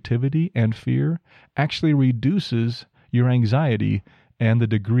that negativity and fear actually reduces your anxiety and the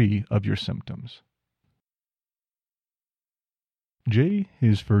degree of your symptoms. J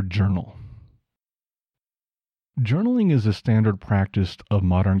is for journal. Journaling is a standard practice of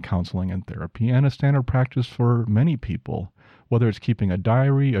modern counseling and therapy, and a standard practice for many people, whether it's keeping a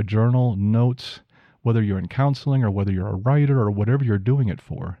diary, a journal, notes, whether you're in counseling or whether you're a writer or whatever you're doing it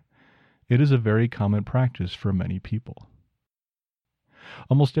for. It is a very common practice for many people.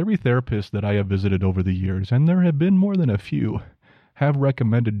 Almost every therapist that I have visited over the years, and there have been more than a few, have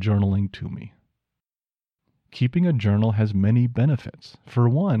recommended journaling to me. Keeping a journal has many benefits. For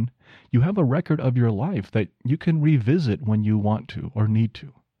one, you have a record of your life that you can revisit when you want to or need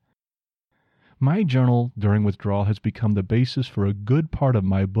to. My journal during withdrawal has become the basis for a good part of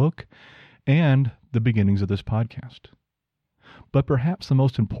my book and the beginnings of this podcast. But perhaps the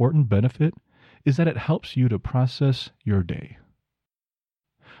most important benefit is that it helps you to process your day.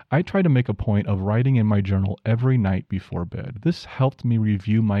 I try to make a point of writing in my journal every night before bed. This helped me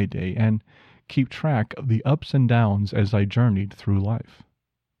review my day and keep track of the ups and downs as I journeyed through life.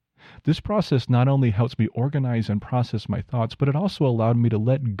 This process not only helps me organize and process my thoughts, but it also allowed me to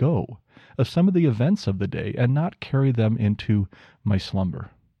let go of some of the events of the day and not carry them into my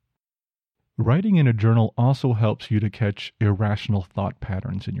slumber. Writing in a journal also helps you to catch irrational thought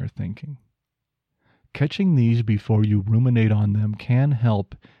patterns in your thinking. Catching these before you ruminate on them can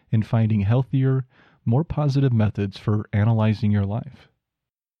help in finding healthier, more positive methods for analyzing your life.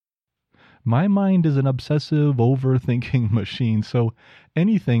 My mind is an obsessive, overthinking machine, so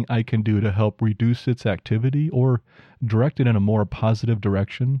anything I can do to help reduce its activity or direct it in a more positive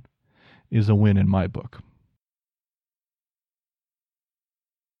direction is a win in my book.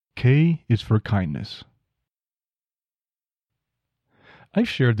 K is for kindness. I've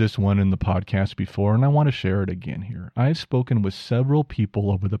shared this one in the podcast before, and I want to share it again here. I've spoken with several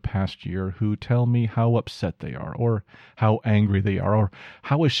people over the past year who tell me how upset they are, or how angry they are, or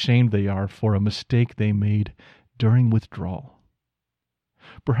how ashamed they are for a mistake they made during withdrawal.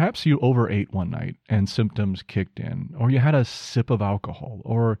 Perhaps you overate one night and symptoms kicked in, or you had a sip of alcohol,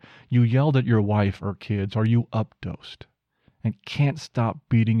 or you yelled at your wife or kids, or you updosed and can't stop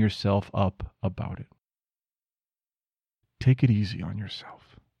beating yourself up about it. Take it easy on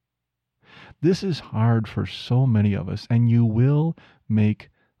yourself. This is hard for so many of us, and you will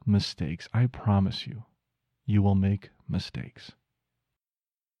make mistakes. I promise you, you will make mistakes.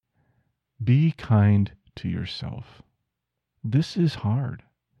 Be kind to yourself. This is hard,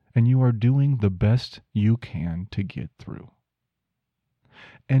 and you are doing the best you can to get through.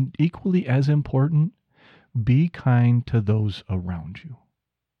 And equally as important, be kind to those around you.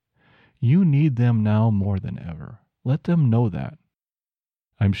 You need them now more than ever. Let them know that.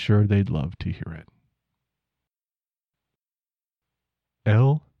 I'm sure they'd love to hear it.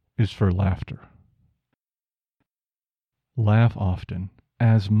 L is for laughter. Laugh often,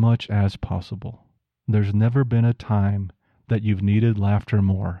 as much as possible. There's never been a time that you've needed laughter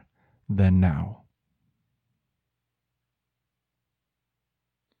more than now.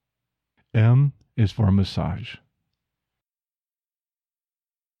 M is for massage.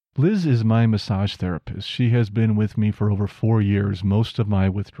 Liz is my massage therapist. She has been with me for over 4 years, most of my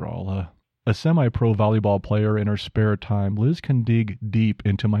withdrawal. A semi-pro volleyball player in her spare time, Liz can dig deep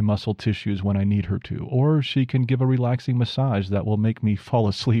into my muscle tissues when I need her to, or she can give a relaxing massage that will make me fall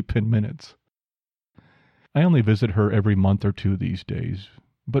asleep in minutes. I only visit her every month or two these days,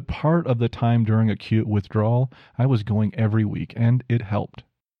 but part of the time during acute withdrawal, I was going every week, and it helped.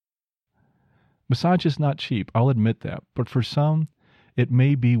 Massage is not cheap, I'll admit that, but for some, it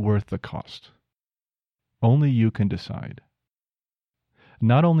may be worth the cost. Only you can decide.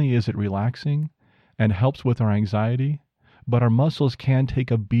 Not only is it relaxing and helps with our anxiety, but our muscles can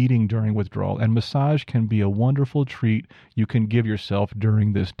take a beating during withdrawal, and massage can be a wonderful treat you can give yourself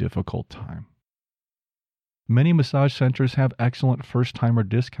during this difficult time. Many massage centers have excellent first-timer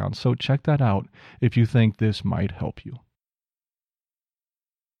discounts, so check that out if you think this might help you.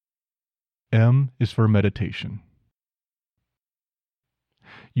 M is for meditation.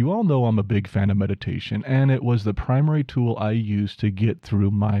 You all know I'm a big fan of meditation, and it was the primary tool I used to get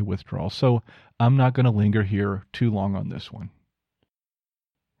through my withdrawal, so I'm not going to linger here too long on this one.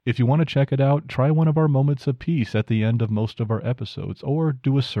 If you want to check it out, try one of our moments of peace at the end of most of our episodes, or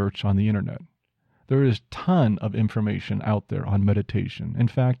do a search on the internet. There is a ton of information out there on meditation. In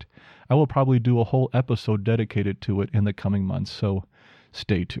fact, I will probably do a whole episode dedicated to it in the coming months, so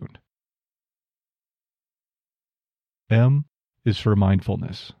stay tuned. M is for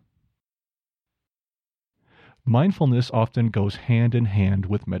mindfulness. Mindfulness often goes hand in hand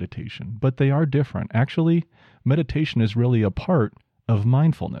with meditation, but they are different. Actually, meditation is really a part of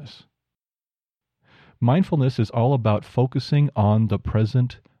mindfulness. Mindfulness is all about focusing on the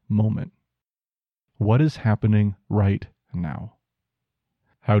present moment. What is happening right now?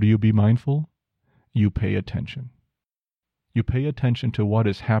 How do you be mindful? You pay attention. You pay attention to what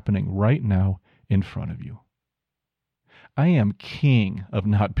is happening right now in front of you. I am king of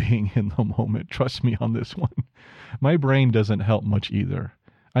not being in the moment. Trust me on this one. My brain doesn't help much either.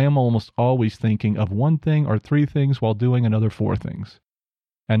 I am almost always thinking of one thing or 3 things while doing another 4 things,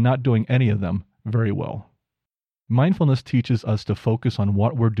 and not doing any of them very well. Mindfulness teaches us to focus on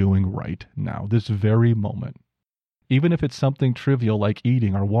what we're doing right now, this very moment, even if it's something trivial like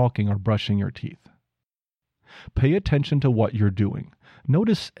eating or walking or brushing your teeth. Pay attention to what you're doing.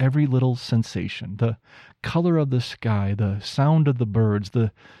 Notice every little sensation, the color of the sky, the sound of the birds,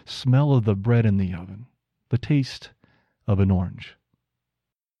 the smell of the bread in the oven, the taste of an orange.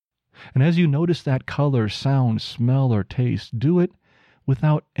 And as you notice that color, sound, smell, or taste, do it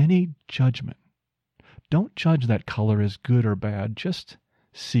without any judgment. Don't judge that color as good or bad, just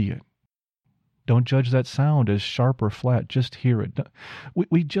see it. Don't judge that sound as sharp or flat, just hear it.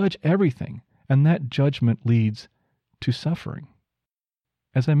 We judge everything, and that judgment leads to suffering.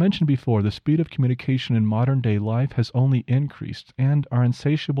 As I mentioned before, the speed of communication in modern-day life has only increased, and our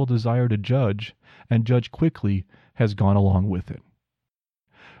insatiable desire to judge, and judge quickly, has gone along with it.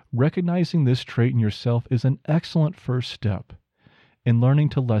 Recognizing this trait in yourself is an excellent first step in learning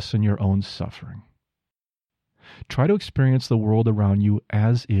to lessen your own suffering. Try to experience the world around you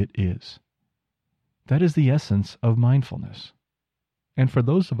as it is. That is the essence of mindfulness. And for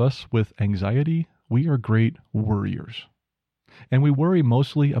those of us with anxiety, we are great worriers. And we worry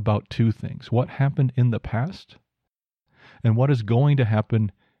mostly about two things: what happened in the past and what is going to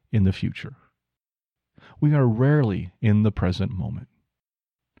happen in the future. We are rarely in the present moment.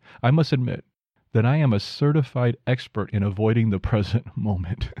 I must admit that I am a certified expert in avoiding the present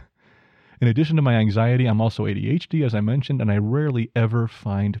moment. In addition to my anxiety, I'm also ADHD, as I mentioned, and I rarely ever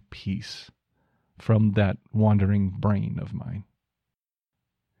find peace from that wandering brain of mine.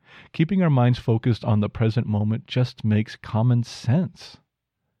 Keeping our minds focused on the present moment just makes common sense.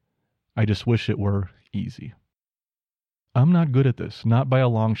 I just wish it were easy. I'm not good at this, not by a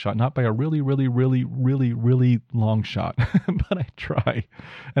long shot, not by a really long shot, but I try,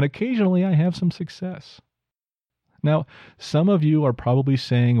 and occasionally I have some success. Now, some of you are probably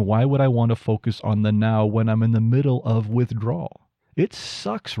saying, why would I want to focus on the now when I'm in the middle of withdrawal? It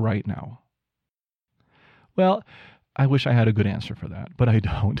sucks right now. Well, I wish I had a good answer for that, but I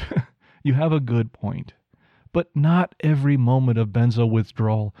don't. You have a good point. But not every moment of benzo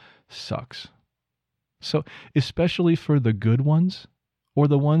withdrawal sucks. So, especially for the good ones, or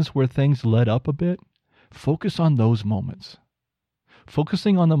the ones where things let up a bit, focus on those moments.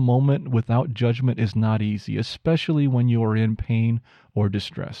 Focusing on the moment without judgment is not easy, especially when you are in pain or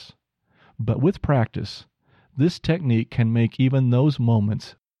distress. But with practice, this technique can make even those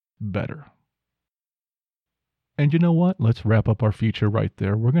moments better. And you know what? Let's wrap up our feature right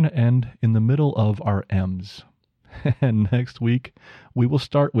there. We're going to end in the middle of our M's. And next week, we will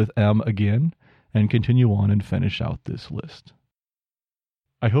start with M again and continue on and finish out this list.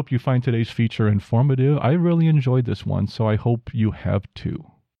 I hope you find today's feature informative. I really enjoyed this one, so I hope you have too.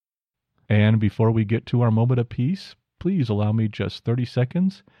 And before we get to our moment of peace, please allow me just 30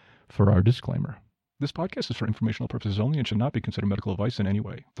 seconds for our disclaimer. This podcast is for informational purposes only and should not be considered medical advice in any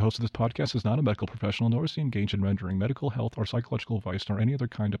way. The host of this podcast is not a medical professional, nor is he engaged in rendering medical, health, or psychological advice, nor any other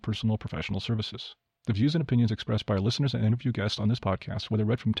kind of personal or professional services. The views and opinions expressed by our listeners and interview guests on this podcast, whether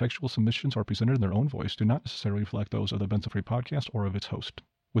read from textual submissions or presented in their own voice, do not necessarily reflect those of the Benzo-Free podcast or of its host.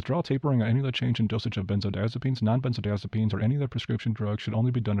 Withdrawal tapering or any other change in dosage of benzodiazepines, non-benzodiazepines, or any other prescription drugs should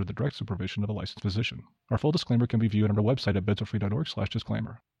only be done under the direct supervision of a licensed physician. Our full disclaimer can be viewed on our website at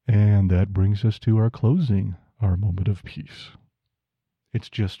benzofree.org/disclaimer. And that brings us to our closing, our moment of peace. It's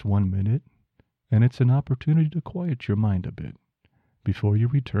just 1 minute, and it's an opportunity to quiet your mind a bit before you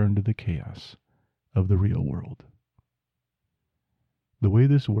return to the chaos of the real world. The way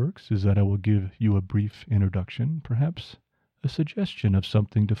this works is that I will give you a brief introduction, perhaps a suggestion of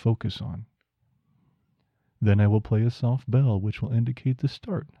something to focus on. Then I will play a soft bell which will indicate the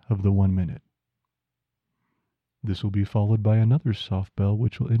start of the 1 minute. This will be followed by another soft bell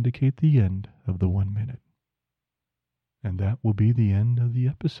which will indicate the end of the 1 minute. And that will be the end of the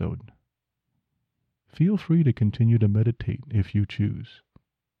episode. Feel free to continue to meditate if you choose.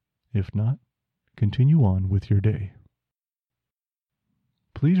 If not, continue on with your day.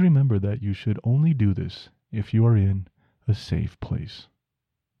 Please remember that you should only do this if you are in a safe place,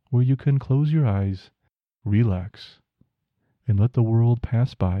 where you can close your eyes, relax, and let the world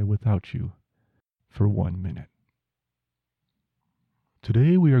pass by without you for 1 minute.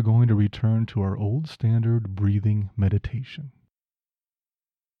 Today we are going to return to our old standard breathing meditation.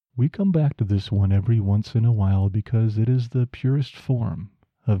 We come back to this one every once in a while because it is the purest form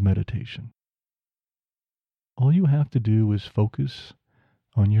of meditation. All you have to do is focus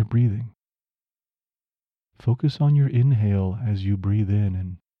on your breathing. Focus on your inhale as you breathe in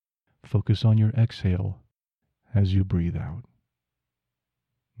and focus on your exhale as you breathe out.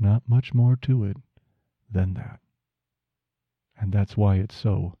 Not much more to it than that. And that's why it's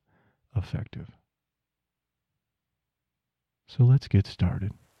so effective. So let's get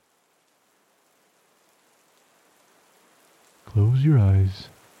started. Close your eyes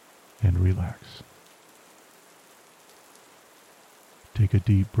and relax. Take a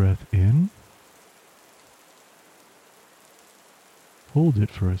deep breath in. Hold it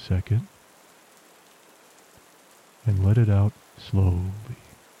for a second. And let it out slowly.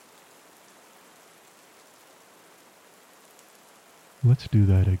 Let's do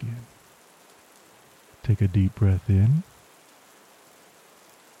that again. Take a deep breath in.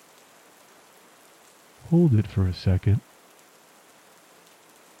 Hold it for a second.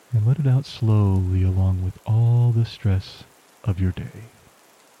 And let it out slowly along with all the stress of your day.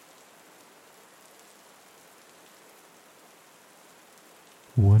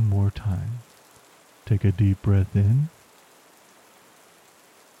 One more time. Take a deep breath in.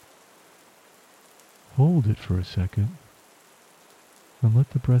 Hold it for a second. And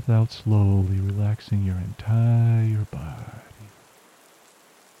let the breath out slowly, relaxing your entire body.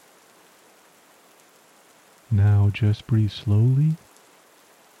 Now just breathe slowly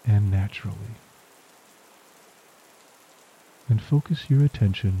and naturally. And focus your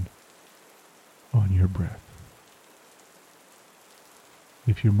attention on your breath.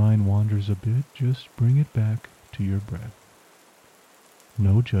 If your mind wanders a bit, just bring it back to your breath.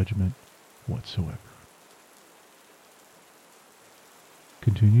 No judgment whatsoever.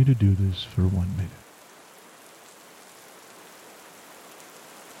 Continue to do this for 1 minute.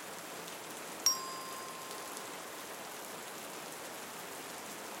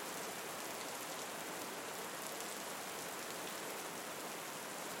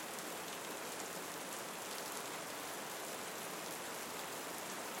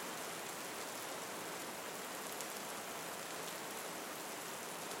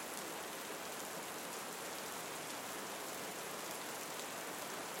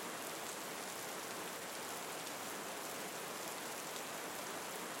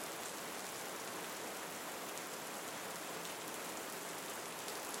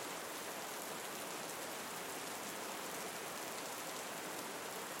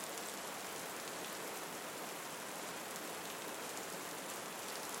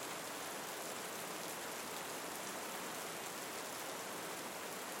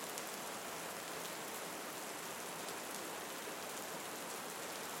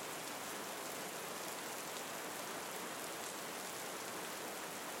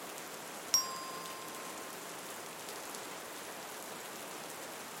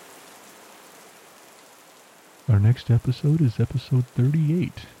 Our next episode is episode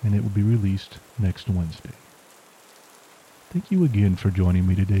 38, and it will be released next Wednesday. Thank you again for joining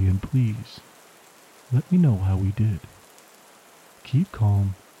me today, and please, let me know how we did. Keep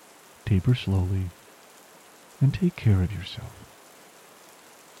calm, taper slowly, and take care of yourself.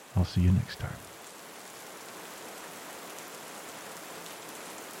 I'll see you next time.